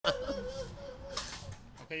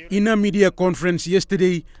In a media conference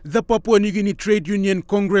yesterday, the Papua New Guinea Trade Union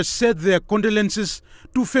Congress said their condolences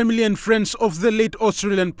to family and friends of the late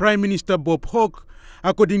Australian Prime Minister Bob Hawke.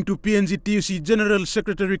 According to PNGTUC General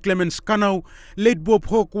Secretary Clemens Kanau, late Bob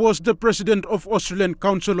Hawke was the president of Australian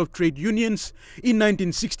Council of Trade Unions in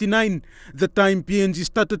 1969, the time PNG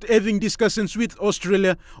started having discussions with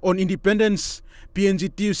Australia on independence.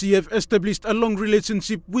 PNGTUC have established a long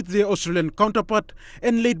relationship with their Australian counterpart,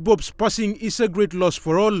 and late Bob's passing is a great loss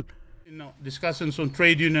for all. Discussions on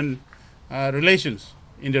trade union relations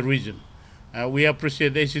in the region. We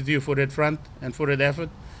appreciate the ACTU for that front and for that effort.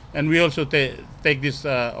 And we also take this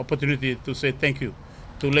opportunity to say thank you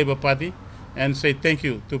to Labour Party and say thank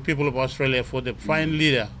you to people of Australia for the fine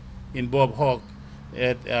leader in Bob Hawke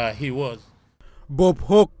that he was. Bob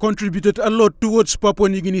Hawke contributed a lot towards Papua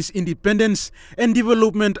New Guinea's independence and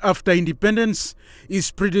development after independence.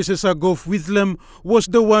 His predecessor, Gough Whitlam, was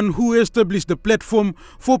the one who established the platform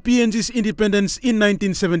for PNG's independence in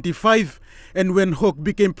 1975. And when Hawke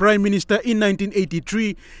became Prime Minister in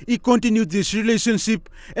 1983, he continued this relationship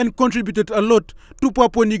and contributed a lot to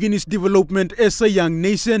Papua New Guinea's development as a young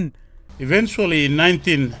nation. Eventually, in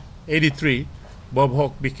 1983, Bob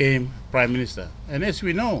Hawke became Prime Minister. And as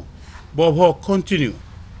we know, Bob Hawke continued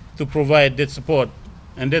to provide that support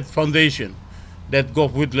and that foundation that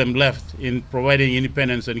Gough Whitlam left in providing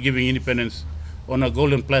independence and giving independence on a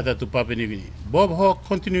golden platter to Papua New Guinea. Bob Hawke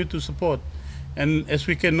continued to support, and as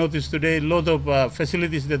we can notice today, a lot of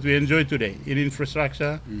facilities that we enjoy today in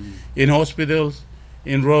infrastructure, in hospitals,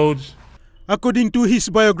 in roads. According to his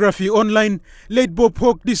biography online, late Bob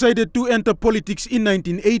Hawke decided to enter politics in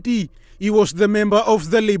 1980. He was the member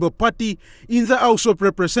of the Labour Party in the House of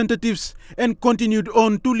Representatives and continued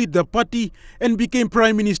on to lead the party and became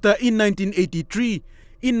Prime Minister in 1983.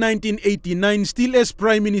 In 1989, still as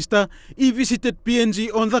Prime Minister, he visited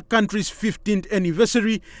PNG on the country's 15th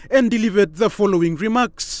anniversary and delivered the following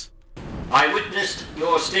remarks. I witnessed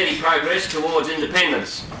your steady progress towards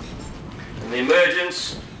independence and the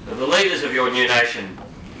emergence of the leaders of your new nation.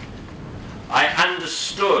 I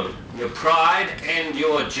understood your pride and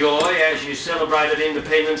your joy as you celebrated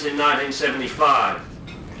independence in 1975.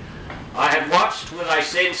 I have watched with a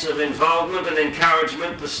sense of involvement and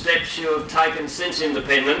encouragement the steps you have taken since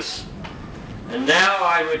independence, and now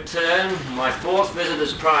I return my fourth visit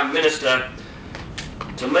as Prime Minister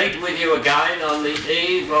to meet with you again on the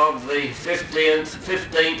eve of the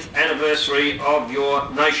 15th anniversary of your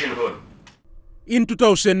nationhood. In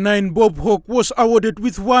 2009, Bob Hawke was awarded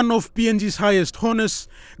with one of PNG's highest honors,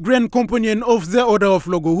 Grand Companion of the Order of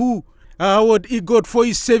Logohu, an award he got for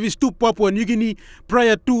his service to Papua New Guinea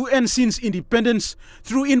prior to and since independence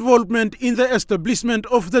through involvement in the establishment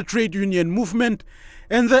of the trade union movement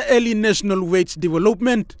and the early national wage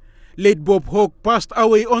development. Late Bob Hawke passed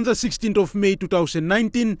away on the 16th of May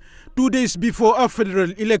 2019, 2 days before a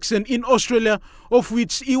federal election in Australia, of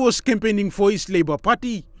which he was campaigning for his Labour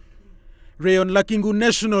Party. Rayon Lakingu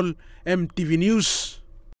National, MTV News.